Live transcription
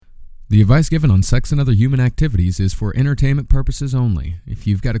The advice given on sex and other human activities is for entertainment purposes only. If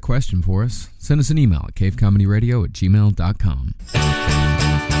you've got a question for us, send us an email at cavecomedyradio@gmail.com.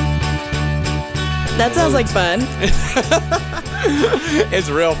 That sounds like fun. It's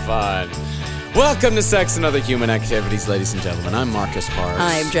real fun. Welcome to Sex and Other Human Activities, ladies and gentlemen. I'm Marcus Parks.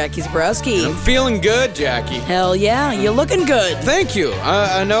 I'm Jackie Zabrowski. I'm feeling good, Jackie. Hell yeah, you're looking good. Thank you.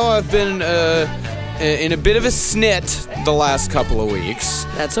 I know I've been in a bit of a snit the last couple of weeks.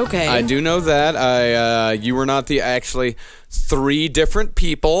 That's okay. I do know that. You were not the actually 3 different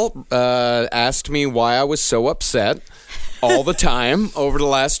people asked me why I was so upset all the time over the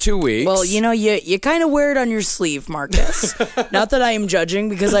last 2 weeks. Well, you know, you kind of wear it on your sleeve, Marcus. Not that I am judging,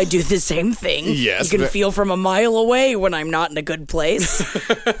 because I do the same thing. Yes. You can feel from a mile away when I'm not in a good place.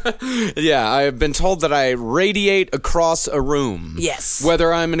 Yeah, I've been told that I radiate across a room. Yes.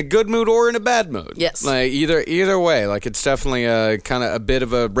 Whether I'm in a good mood or in a bad mood. Yes. Like either way, like it's definitely a kind of a bit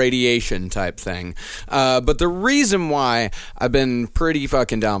of a radiation type thing. But the reason why I've been pretty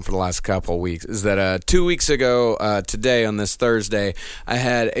fucking down for the last couple of weeks is that 2 weeks ago today on this Thursday, I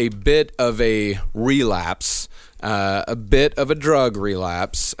had a bit of a relapse. A bit of a drug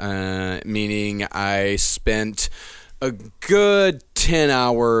relapse, meaning I spent a good 10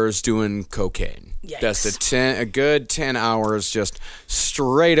 hours doing cocaine. Yikes. Just a good 10 hours, just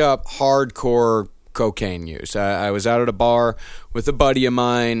straight up hardcore cocaine use. I was out at a bar with a buddy of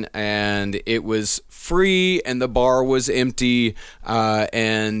mine, and it was free, and the bar was empty,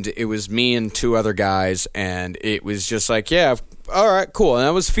 and it was me and 2 other guys, and it was just like, yeah, all right, cool. And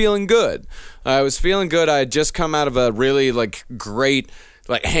I was feeling good. I had just come out of a really great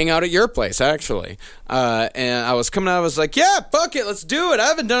hangout at your place, actually. And I was coming out, I was like, yeah, fuck it, let's do it. I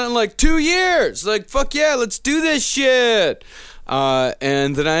haven't done it in 2 years. Fuck yeah, let's do this shit.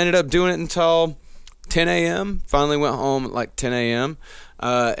 And then I ended up doing it until 10 a.m. Finally went home at 10 a.m.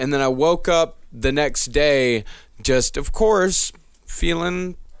 And then I woke up the next day just, of course,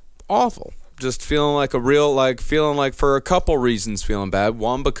 feeling awful. Just feeling for a couple reasons feeling bad.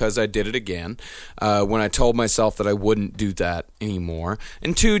 One, because I did it again when I told myself that I wouldn't do that anymore.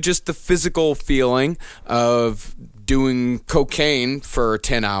 And 2, just the physical feeling of doing cocaine for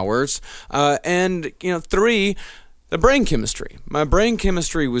 10 hours. And 3, the brain chemistry. My brain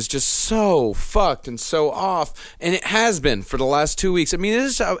chemistry was just so fucked and so off, and it has been for the last 2 weeks. I mean,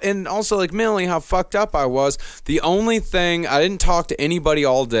 and also mentally how fucked up I was. The only thing, I didn't talk to anybody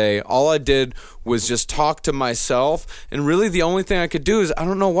all day. All I did was just talk to myself, and really the only thing I could do is, I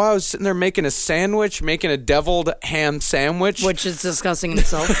don't know why, I was sitting there making a deviled ham sandwich. Which is disgusting in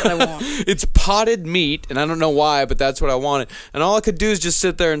itself, but I won't. It's potted meat, and I don't know why, but that's what I wanted. And all I could do is just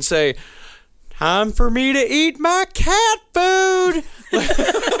sit there and say, time for me to eat my cat food.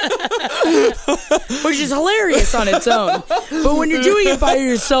 Which is hilarious on its own. But when you're doing it by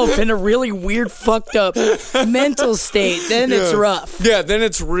yourself in a really weird, fucked up mental state, then it's rough. Yeah, then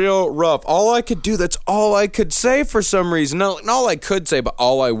it's real rough. That's all I could say for some reason. Not all I could say, but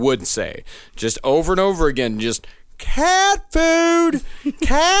all I would say. Just over and over again, just cat food,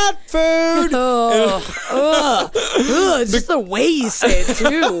 cat food. It's just the way you say it,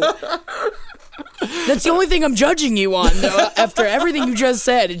 too. That's the only thing I'm judging you on, though, after everything you just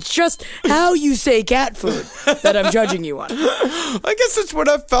said. It's just how you say cat food that I'm judging you on. I guess that's what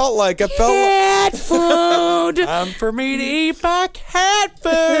I felt like. Cat food. Time for me to eat my cat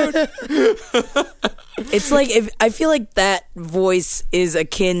food. It's I feel like that voice is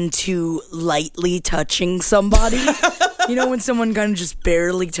akin to lightly touching somebody. You know, when someone kind of just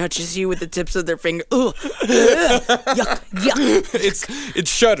barely touches you with the tips of their finger. Ugh, yuck, yuck. It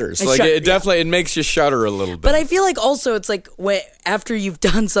shudders. It definitely, it makes you shudder a little bit. But I feel like also it's after you've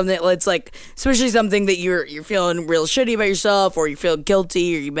done something, it's especially something that you're feeling real shitty about yourself, or you feel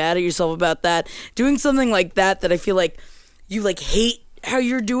guilty, or you're mad at yourself about that. Doing something like that I feel like you hate how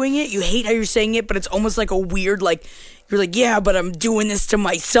you're doing it. You hate how you're saying it, but it's almost like a weird you're like, yeah, but I'm doing this to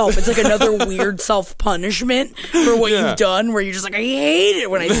myself. It's another weird self-punishment for what you've done, where you're just I hate it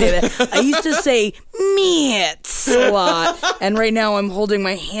when I say that. I used to say mitts a lot, and right now I'm holding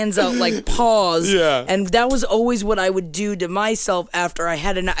my hands out like paws. Yeah. And that was always what I would do to myself after I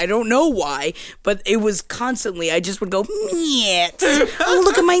had I don't know why, but it was constantly, I just would go, mitts. Oh,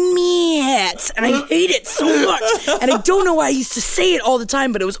 look at my mitts. And I hate it so much. And I don't know why I used to say it all the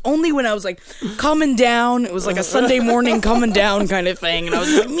time, but it was only when I was coming down. It was a Sunday morning coming down kind of thing, and I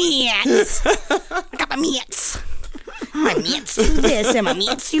was like, mitts. I got my mitts. My mitts do this and my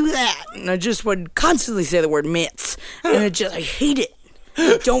mitts do that. And I just would constantly say the word mitts, and I hate it.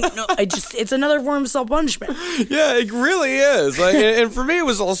 I don't know. It's another form of self-punishment. Yeah, it really is. Like, and for me, it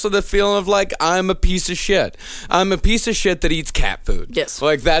was also the feeling of like, I'm a piece of shit. I'm a piece of shit that eats cat food. Yes.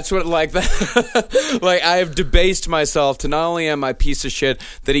 Like, that's what, like, that, like, I have debased myself to not only am I a piece of shit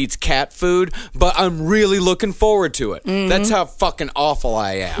that eats cat food, but I'm really looking forward to it. Mm-hmm. That's how fucking awful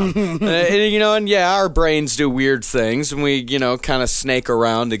I am. You know, and yeah, our brains do weird things, and we, you know, kind of snake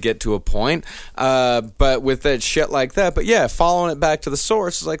around to get to a point. But with that shit like that, but yeah, following it back to the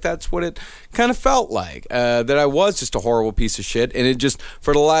source is like, that's what it kind of felt like, that I was just a horrible piece of shit. And it just,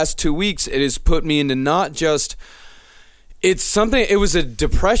 for the last 2 weeks, it has put me into not just, it was a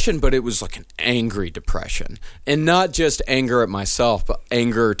depression, but it was like an angry depression. And not just anger at myself, but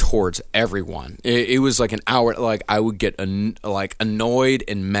anger towards everyone. It was like an hour, like I would get annoyed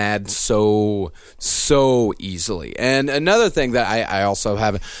and mad so easily. And another thing that I also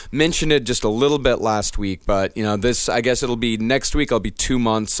have mentioned it just a little bit last week, but you know, this, I guess it'll be next week, I'll be 2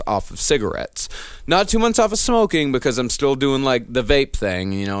 months off of cigarettes. Not 2 months off of smoking, because I'm still doing like the vape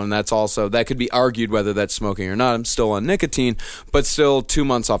thing, you know, and that's also, that could be argued whether that's smoking or not. I'm still on nicotine, but still 2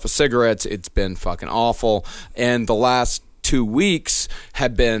 months off of cigarettes. It's been fucking awful. And the last 2 weeks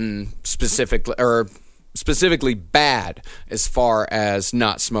have been specifically bad as far as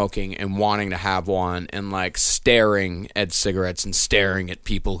not smoking and wanting to have one, and like staring at cigarettes and staring at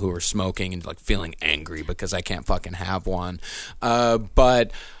people who are smoking and like feeling angry because I can't fucking have one.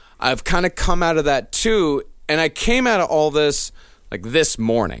 But I've kind of come out of that too, and I came out of all this like this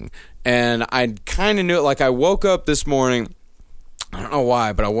morning, and I kind of knew it. Like, I woke up this morning, I don't know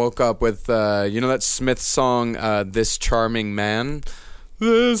why, but I woke up with, you know that Smith song, This Charming Man?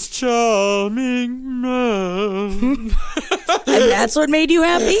 This charming man. And that's what made you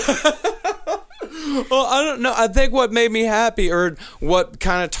happy? Well, I don't know. I think what made me happy, or what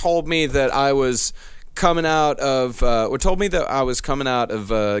kind of told me that I was coming out of, kind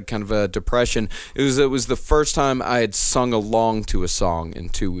of a depression, it was the first time I had sung along to a song in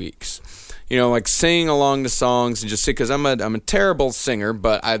 2 weeks. You know, like singing along to songs and just because I'm a terrible singer,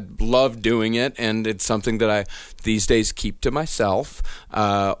 but I love doing it, and it's something that I these days keep to myself,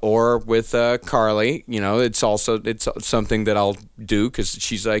 or with Carly. You know, it's something that I'll do because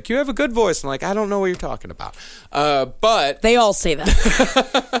she's like, "You have a good voice," and I'm like, I don't know what you're talking about. But they all say that,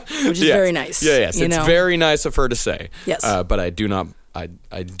 which is very nice. Yeah, yes, it's very nice of her to say. Yes, but I do not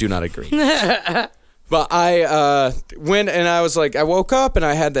agree. But I went and I was like, I woke up and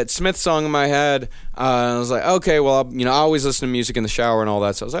I had that Smith song in my head. I was like, okay, well, I always listen to music in the shower and all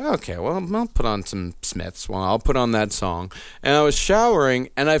that. So I was like, okay, well, I'll put on some Smiths. Well, I'll put on that song. And I was showering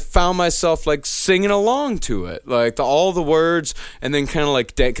and I found myself like singing along to it, like all the words, and then kind of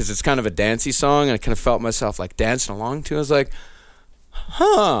like, because it's kind of a dancey song, and I kind of felt myself like dancing along to it. I was like,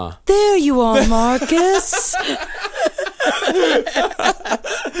 huh. There you are, Marcus. Yeah,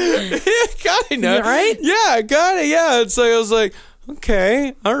 kind of. Right? Yeah, kind of. Yeah, it's like I was like,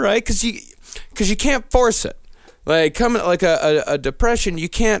 okay, all right, because you can't force it. Like coming like a depression, you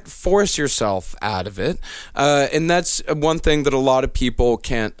can't force yourself out of it, and that's one thing that a lot of people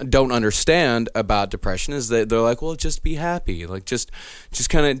don't understand about depression is that they're like, well, just be happy, like just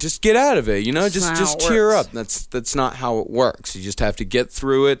get out of it, you know, just cheer up. That's not how it works. You just have to get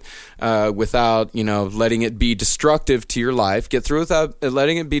through it without letting it be destructive to your life. Get through without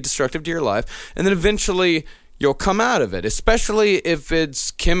letting it be destructive to your life, and then eventually you'll come out of it, especially if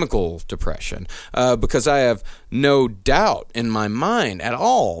it's chemical depression, because I have no doubt in my mind at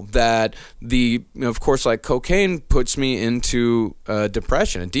all that of course, like cocaine puts me into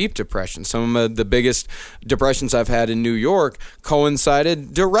depression, a deep depression. Some of the biggest depressions I've had in New York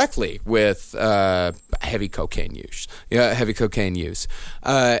coincided directly with heavy cocaine use.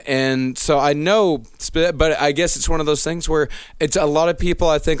 And so I know, but I guess it's one of those things where it's a lot of people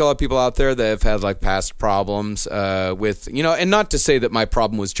out there that have had like past problems with, and not to say that my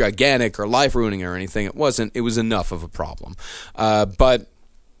problem was gigantic or life ruining or anything. It wasn't. It was enough of a problem. But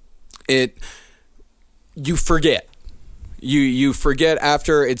you forget. You forget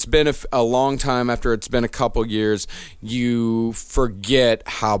after it's been a long time, after it's been a couple years, you forget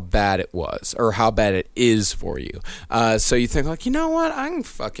how bad it was or how bad it is for you. So you think like, you know what? I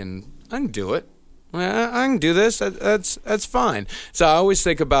can do it. I can do this. That's fine. So I always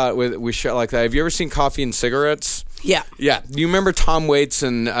think about with shit like that. Have you ever seen Coffee and Cigarettes? Yeah. Yeah. You remember Tom Waits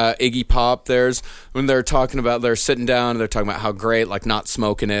and Iggy Pop? When they're sitting down and they're talking about how great like not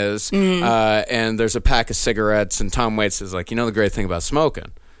smoking is. Mm-hmm. And there's a pack of cigarettes and Tom Waits is like, the great thing about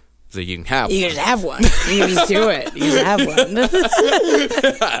smoking? So you can have You one. can just have one. You can just do it. You just have one.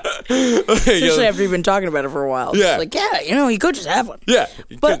 Especially after you've been talking about it for a while. Yeah. It's like, yeah, you could just have one. Yeah.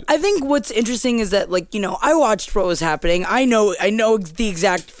 But I think what's interesting is that, like, I watched what was happening. I know the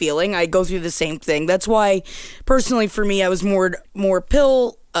exact feeling. I go through the same thing. That's why, personally, for me, I was more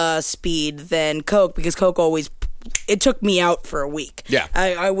pill speed than Coke, because Coke it took me out for a week. Yeah.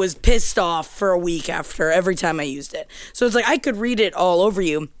 I was pissed off for a week after every time I used it. So it's like I could read it all over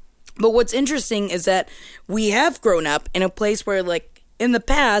you. But what's interesting is that we have grown up in a place where, like, in the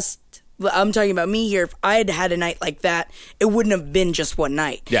past, I'm talking about me here, if I'd had a night like that, it wouldn't have been just one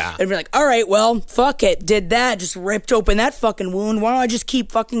night. Yeah. It'd be like, all right, well, fuck it, did that, just ripped open that fucking wound, why don't I just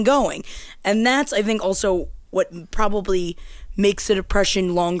keep fucking going? And that's, I think, also what probably makes the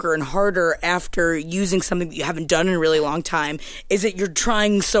depression longer and harder after using something that you haven't done in a really long time, is that you're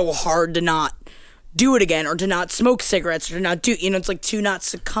trying so hard to not do it again, or to not smoke cigarettes, or to not do, it's like to not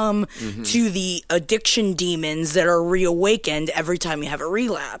succumb to the addiction demons that are reawakened every time you have a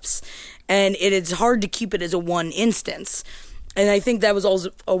relapse. And it is hard to keep it as a one instance. And I think that was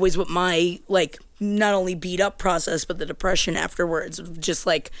always what my, like, not only beat up process, but the depression afterwards, just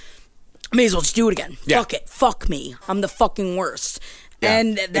like, may as well just do it again. Yeah. Fuck it. Fuck me. I'm the fucking worst. Yeah.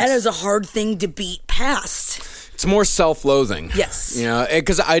 And that is a hard thing to beat past. It's more self-loathing. Yes.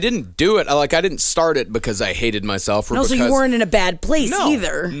 Because I didn't do it. I didn't start it because I hated myself. Or And also, because, you weren't in a bad place no,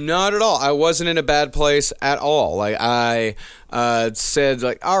 either. Not at all. I wasn't in a bad place at all. Like, I said,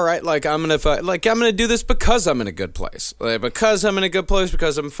 like, all right, like, I'm gonna do this because I'm in a good place. Like, because I'm in a good place,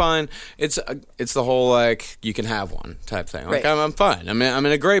 because I'm fine. It's the whole, like, you can have one type thing. Like, Right. I'm fine. I'm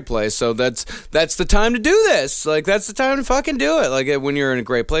in a great place, so that's the time to do this. Like, that's the time to fucking do it. Like, when you're in a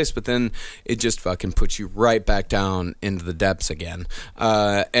great place, but then it just fucking puts you right back down into the depths again.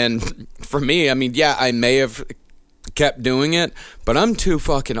 And for me, I mean, yeah, I may have kept doing it, but I'm too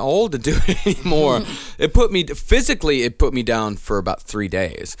fucking old to do it anymore. It put me down for about 3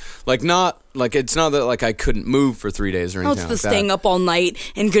 days. It's not that like I couldn't move for 3 days or No, anything. it's the like staying that. up all night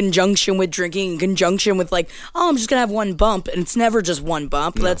in conjunction with drinking, in conjunction with, like, oh, I'm just gonna have one bump, and it's never just one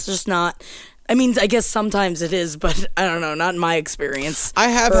bump. No. That's just not. I mean, I guess sometimes it is, but I don't know. Not in my experience. I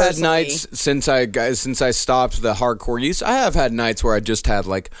have personally. had nights since I stopped the hardcore use. I have had nights where I just had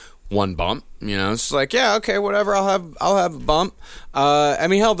like one bump. It's like, yeah, okay, whatever. I'll have a bump. I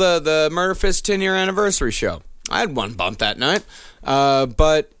mean, hell, the Murder Fist 10-year anniversary show, I had one bump that night.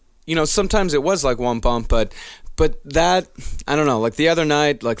 But sometimes it was like one bump, but that, I don't know, like the other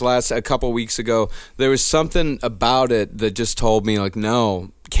night, like a couple weeks ago, there was something about it that just told me, like,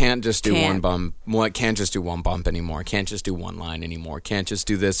 no, can't just do one bump. Can't just do one bump anymore. Can't just do one line anymore. Can't just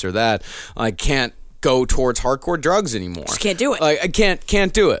do this or that. I can't go towards hardcore drugs anymore. Just can't do it. Like, I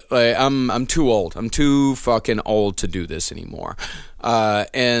can't do it. Like, I'm too old. I'm too fucking old to do this anymore.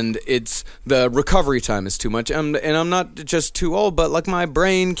 And it's the recovery time is too much. And I'm not just too old, but like my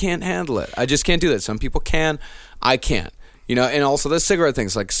brain can't handle it. I just can't do that. Some people can. I can't. And also the cigarette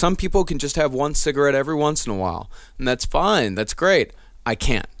things. Like, some people can just have one cigarette every once in a while, and that's fine. That's great. I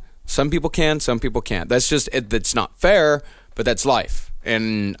can't. Some people can. Some people can't. That's just it. That's not fair, but that's life,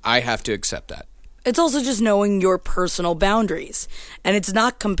 and I have to accept that. It's also just knowing your personal boundaries, and it's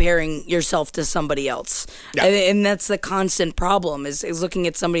not comparing yourself to somebody else. Yeah. And that's the constant problem is looking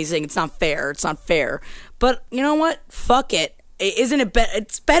at somebody saying it's not fair. But you know what? Fuck it. Isn't it better?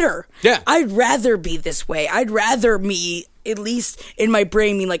 It's better. Yeah. I'd rather be this way. I'd rather me, at least in my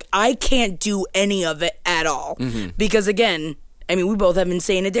brain, mean like I can't do any of it at all. Mm-hmm. Because again, I mean, we both have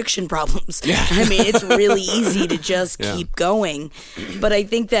insane addiction problems. Yeah. I mean, it's really easy to just keep going. But I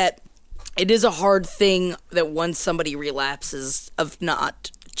think that it is a hard thing that once somebody relapses of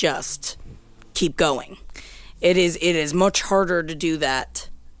not just keep going. It is much harder to do that.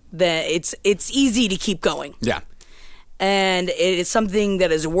 It's easy to keep going. Yeah. And it is something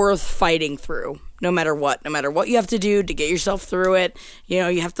that is worth fighting through, no matter what you have to do to get yourself through it.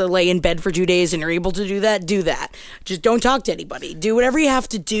 You have to lay in bed for 2 days and you're able to do that. Just don't talk to anybody. Do whatever you have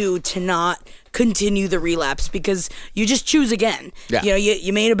to do to not continue the relapse, because you just choose again. Yeah.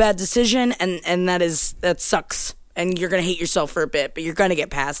 You made a bad decision, and that sucks. And you're going to hate yourself for a bit, but you're going to get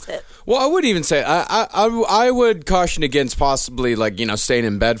past it. Well, I would even say I would caution against possibly staying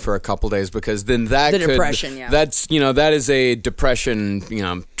in bed for a couple days, because then that depression, yeah. That's that is a depression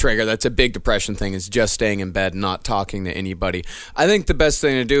trigger. That's a big depression thing, is just staying in bed, not talking to anybody. I think the best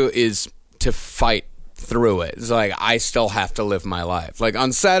thing to do is to fight through it. It's like, I still have to live my life. Like,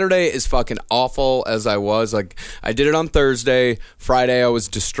 on Saturday, as fucking awful as I was, like, I did it on Thursday. Friday I was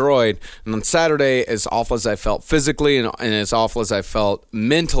destroyed, and on Saturday, as awful as I felt physically and as awful as I felt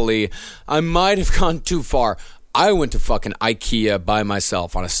mentally, I might have gone too far. I went to fucking IKEA by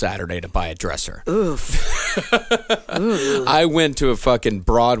myself on a Saturday to buy a dresser. Oof. I went to a fucking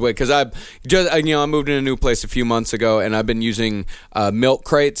Broadway because I moved in a new place a few months ago, and I've been using milk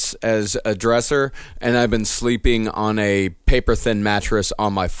crates as a dresser, and I've been sleeping on a paper thin mattress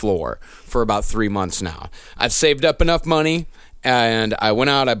on my floor for about 3 months now. I've saved up enough money, and I went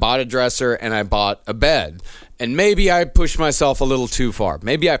out, I bought a dresser, and I bought a bed. And maybe I pushed myself a little too far.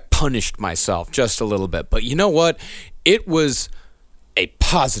 Maybe I punished myself just a little bit. But you know what? It was a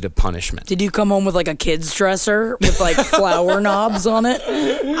positive punishment. Did you come home with like a kid's dresser with like flower knobs on it?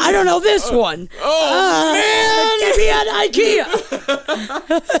 I don't know this one. Oh, man! Get me an IKEA.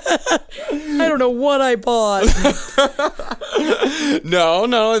 I don't know what I bought.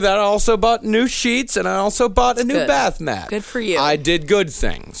 No, that I also bought new sheets, and I also bought a new good. bath mat. Good for you. I did good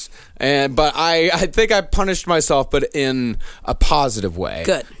things. But I think I punished myself, but in a positive way.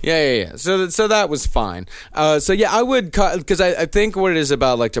 Good. Yeah. So that was fine. I would cut, because I think what it is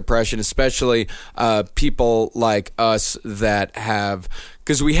about like depression, especially people like us that have,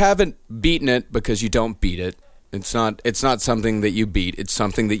 because we haven't beaten it because you don't beat it. It's not something that you beat. It's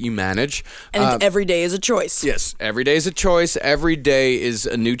something that you manage. And every day is a choice. Yes, every day is a choice. Every day is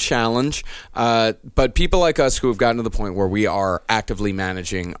a new challenge. But people like us who have gotten to the point where we are actively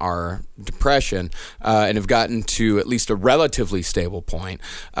managing our depression and have gotten to at least a relatively stable point,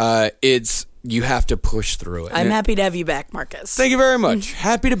 you have to push through it. I'm happy to have you back, Marcus. Thank you very much.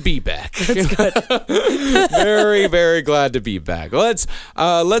 Happy to be back. That's good. Very, very glad to be back.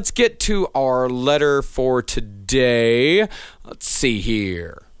 Let's get to our letter for today. Let's see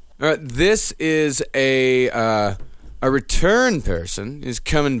here. All right, this is a return person who's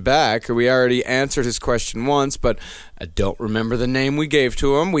coming back. We already answered his question once, but I don't remember the name we gave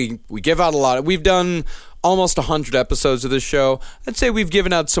to him. We give out a lot. We've done almost 100 episodes of this show. I'd say we've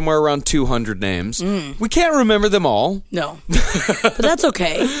given out somewhere around 200 names. We can't remember them all. No. But that's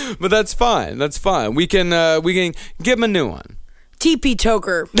okay. But that's fine. That's fine. We can give him a new one. TP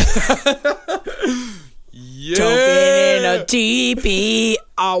Toker. Yeah. Token in a TP.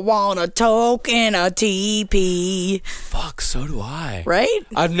 I want a token a TP. Fuck, so do I. Right?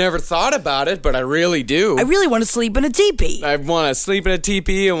 I've never thought about it, but I really do. I really want to sleep in a teepee. I want to sleep in a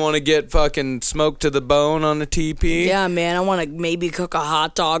teepee. I want to get fucking smoked to the bone on a teepee. Yeah, man. I want to maybe cook a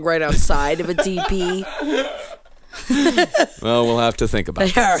hot dog right outside of a teepee. Well, we'll have to think about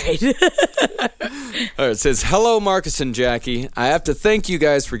it. All right. All right, it says, hello, Marcus and Jackie. I have to thank you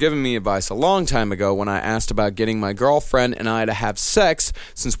guys for giving me advice a long time ago when I asked about getting my girlfriend and I to have sex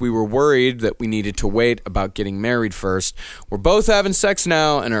since we were worried that we needed to wait about getting married first. We're both having sex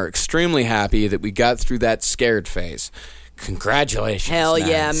now and are extremely happy that we got through that scared phase. Congratulations. Hell Nance.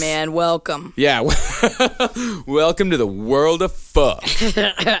 yeah, man. Welcome. Yeah. Welcome to the world of fuck.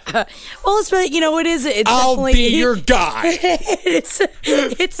 Well, it's I'll definitely be your guy. it's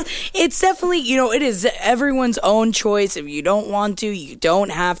definitely, it is everyone's own choice. If you don't want to, you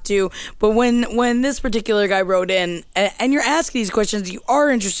don't have to. But when this particular guy wrote in and you're asking these questions, you are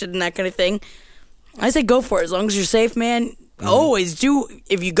interested in that kind of thing, I say go for it. As long as you're safe, man. Always do.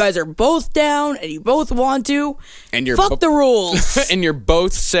 If you guys are both down and you both want to, and you're fuck the rules. And you're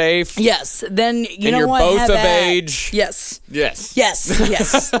both safe. Yes. Then you know you're what? both have of at. age. Yes. Yes.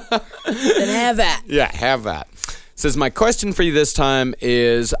 Then have that. Yeah, have that. Says, my question for you this time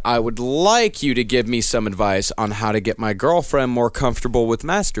is, I would like you to give me some advice on how to get my girlfriend more comfortable with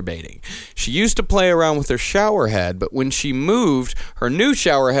masturbating. She used to play around with her shower head, but when she moved, her new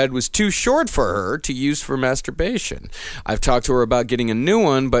shower head was too short for her to use for masturbation. I've talked to her about getting a new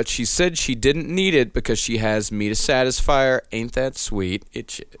one, but she said she didn't need it because she has me to satisfy her. Ain't that sweet?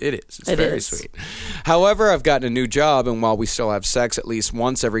 It is. It's very sweet. However, I've gotten a new job, and while we still have sex at least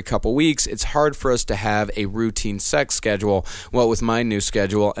once every couple weeks, it's hard for us to have a routine sex schedule, well, with my new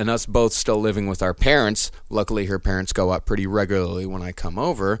schedule and us both still living with our parents. Luckily, her parents go up pretty regularly when I come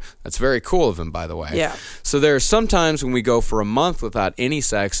over. That's very cool of him, by the way. Yeah. So there are some times when we go for a month without any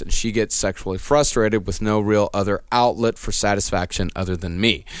sex and she gets sexually frustrated with no real other outlet for satisfaction other than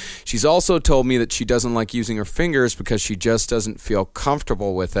me. She's also told me that she doesn't like using her fingers because she just doesn't feel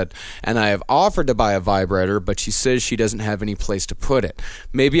comfortable with it, and I have offered to buy a vibrator, but she says she doesn't have any place to put it.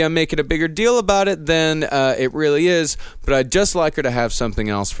 Maybe I'm making a bigger deal about it than it really is, but I'd just like her to have something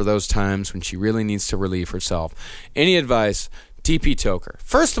else for those times when she really needs to relieve herself. Any advice? TP Toker.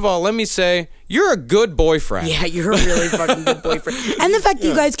 First of all, let me say, you're a good boyfriend. Yeah, you're a really fucking good boyfriend. And the fact that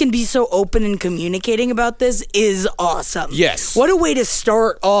you guys can be so open and communicating about this is awesome. Yes. What a way to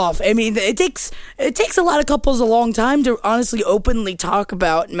start off. I mean, it takes a lot of couples a long time to honestly openly talk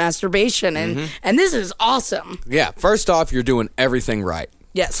about masturbation, and this is awesome. Yeah, first off, you're doing everything right.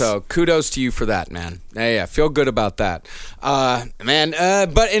 Yes. So kudos to you for that, man. Yeah, feel good about that, man.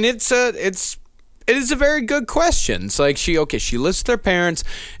 It is a very good question. It's like she lives with her parents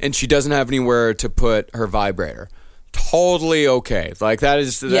and she doesn't have anywhere to put her vibrator. Totally okay. Like that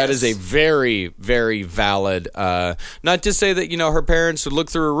is a very, very valid, not to say that, her parents would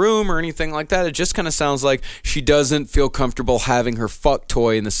look through her room or anything like that. It just kind of sounds like she doesn't feel comfortable having her fuck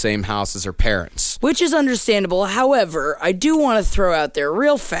toy in the same house as her parents. Which is understandable. However, I do want to throw out there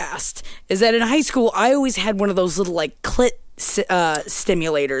real fast is that in high school, I always had one of those little like clit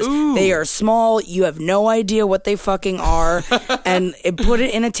stimulators. Ooh. They are small. You have no idea what they fucking are. And it put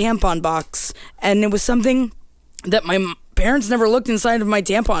it in a tampon box. And it was something that my parents never looked inside of my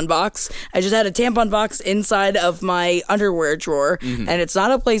tampon box. I just had a tampon box inside of my underwear drawer, and it's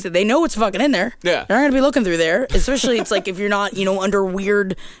not a place that they know what's fucking in there. Yeah. They're not going to be looking through there, especially it's like if you're not, under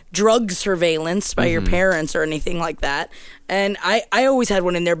weird drug surveillance by your parents or anything like that. And I always had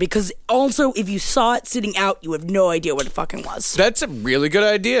one in there because also if you saw it sitting out, you have no idea what it fucking was. That's a really good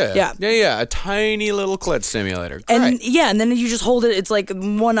idea. Yeah. Yeah. A tiny little clit stimulator. And Great. and then you just hold it. It's like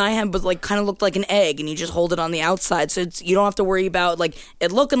one I had, but like kind of looked like an egg, and you just hold it on the outside, so you don't have to worry about like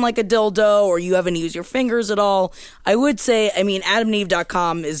it looking like a dildo, or you having to use your fingers at all. I would say,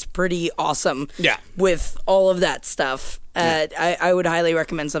 AdamandEve.com is pretty awesome. Yeah. With all of that stuff. I would highly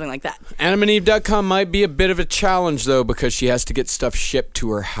recommend something like that. AdamandEve.com might be a bit of a challenge, though, because she has to get stuff shipped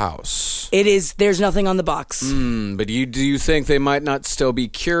to her house. It is. There's nothing on the box. But do you think they might not still be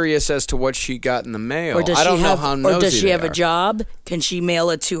curious as to what she got in the mail? Or does I don't know how nosy Or does she they have are. a job? Can she mail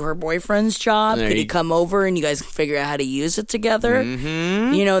it to her boyfriend's job? There Could he you- come over and you guys can figure out how to use it together?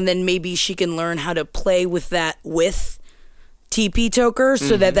 Mm-hmm. And then maybe she can learn how to play with that with TP Toker,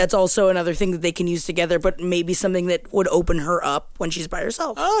 so that's also another thing that they can use together, but maybe something that would open her up when she's by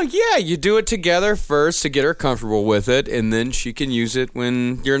herself. Oh, yeah. You do it together first to get her comfortable with it, and then she can use it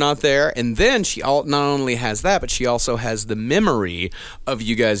when you're not there. And then she not only has that, but she also has the memory of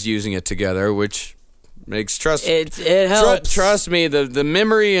you guys using it together, which makes It helps. Trust me, the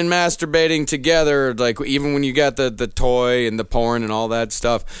memory and masturbating together, like even when you got the toy and the porn and all that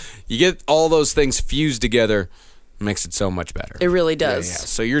stuff, you get all those things fused together. Makes it so much better. It really does. Yeah.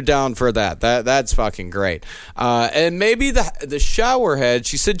 So you're down for that. That's fucking great. And maybe the shower head,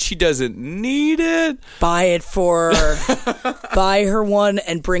 she said she doesn't need it. Buy it for her. Buy her one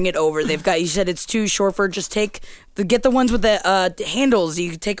and bring it over. You said it's too short for her. Just get the ones with the handles.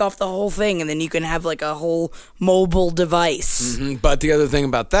 You take off the whole thing, and then you can have like a whole mobile device. But the other thing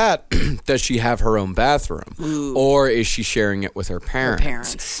about that, does she have her own bathroom? Ooh. Or is she sharing it with her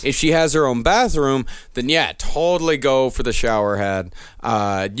parents? If she has her own bathroom, then yeah, totally go for the shower head.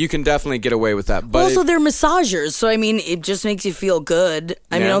 You can definitely get away with that. But also, they're massagers, so it just makes you feel good.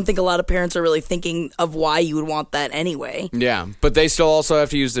 I don't think a lot of parents are really thinking of why you would want that anyway. yeah, but they still also have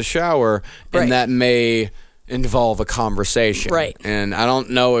to use the shower, and Right. that may involve a conversation. Right. And I don't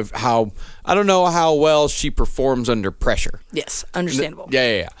know how well she performs under pressure. Yes, understandable.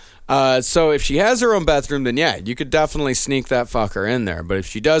 Yeah. So if she has her own bathroom, then yeah, you could definitely sneak that fucker in there. But if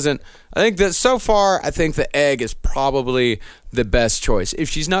she doesn't, I think that so far, I think the egg is probably the best choice. If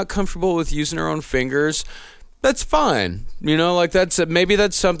she's not comfortable with using her own fingers, that's fine. Maybe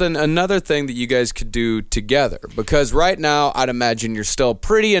that's something, another thing that you guys could do together. Because right now, I'd imagine you're still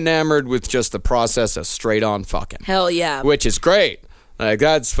pretty enamored with just the process of straight on fucking. Hell yeah. Which is great. Like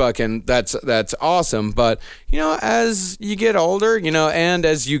that's awesome. But, as you get older, and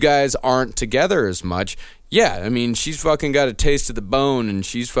as you guys aren't together as much, yeah, she's fucking got a taste of the bone and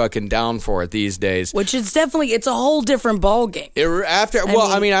she's fucking down for it these days. Which is it's a whole different ballgame.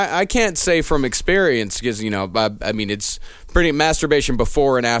 I can't say from experience because, it's pretty masturbation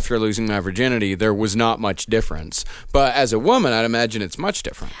before and after losing my virginity. There was not much difference. But as a woman, I'd imagine it's much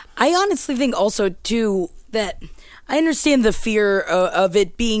different. I honestly think also, too, that I understand the fear of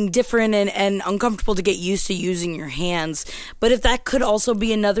it being different and uncomfortable to get used to using your hands. But if that could also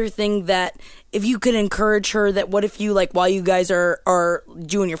be another thing that if you could encourage her that what if you, like, while you guys are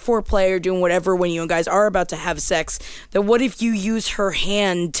doing your foreplay or doing whatever when you guys are about to have sex, that what if you use her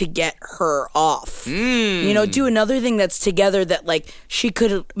hand to get her off? Do another thing that's together that, like, she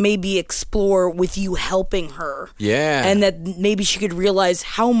could maybe explore with you helping her. Yeah. And that maybe she could realize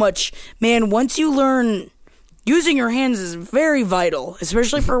how much, man, once you learn... Using your hands is very vital,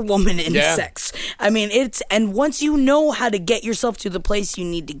 especially for a woman in sex. And once you know how to get yourself to the place you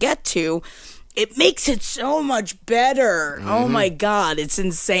need to get to, it makes it so much better. Oh my God, it's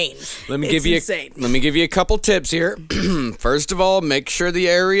insane. Let me give you a couple tips here. First of all, make sure the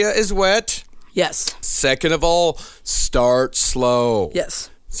area is wet. Yes. Second of all, start slow.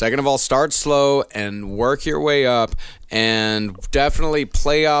 Yes. Second of all, start slow and work your way up. and definitely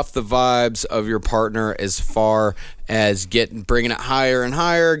play off the vibes of your partner as far as bringing it higher and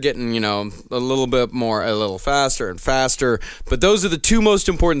higher, getting, a little bit more, a little faster and faster. But those are the two most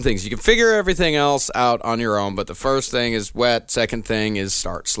important things. You can figure everything else out on your own, but the first thing is wet. Second thing is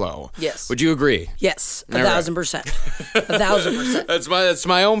start slow. Yes. Would you agree? Yes, 1,000%. 1,000%. That's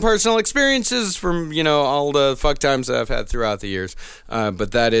my own personal experiences from, all the fuck times that I've had throughout the years.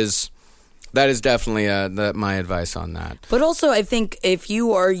 But that is definitely my advice on that. But also, I think if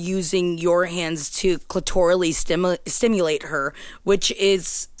you are using your hands to clitorally stimulate her, which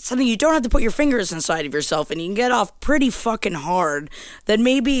is something you don't have to put your fingers inside of yourself, and you can get off pretty fucking hard, then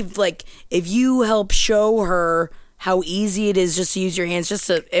maybe, if you help show her how easy it is just to use your hands,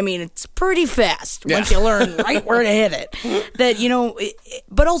 it's pretty fast once you learn right where to hit it. That,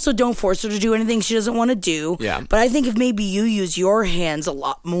 but also don't force her to do anything she doesn't want to do. Yeah. But I think if maybe you use your hands a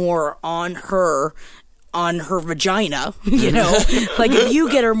lot more on her vagina, if you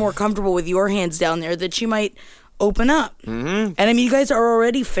get her more comfortable with your hands down there, that she might open up. Mm-hmm. And you guys are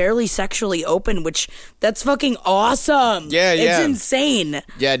already fairly sexually open, which that's fucking awesome. Yeah. It's insane.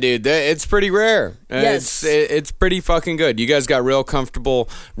 Yeah, dude, it's pretty rare. Yes. It's pretty fucking good. You guys got real comfortable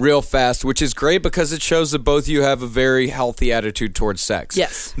real fast, which is great because it shows that both of you have a very healthy attitude towards sex.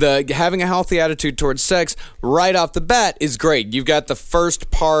 Yes. Having a healthy attitude towards sex right off the bat is great. You've got the first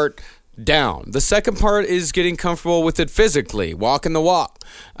part down. The second part is getting comfortable with it physically, walking the walk.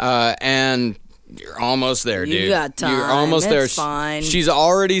 And you're almost there, dude. You got time. You're almost there. It's fine. She's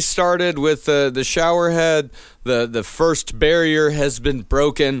already started with the shower head. The first barrier has been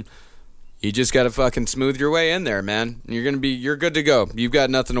broken. You just got to fucking smooth your way in there, man. You're good to go. You've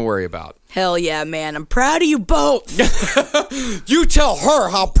got nothing to worry about. Hell yeah, man. I'm proud of you both. You tell her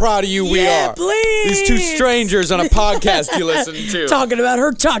how proud of you we are. Please. These two strangers on a podcast you listen to. Talking about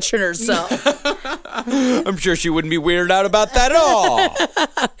her touching herself. I'm sure she wouldn't be weirded out about that at all.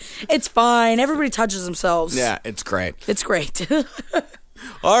 It's fine. Everybody touches themselves. Yeah, it's great. It's great.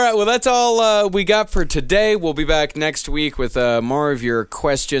 All right, well, that's all we got for today. We'll be back next week with more of your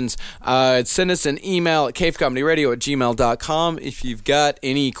questions. Send us an email at cavecomedyradio@gmail.com if you've got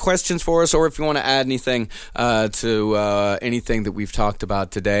any questions for us or if you want to add anything to anything that we've talked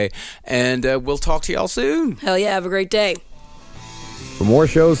about today. And we'll talk to y'all soon. Hell yeah, have a great day. For more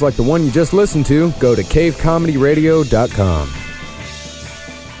shows like the one you just listened to, go to cavecomedyradio.com.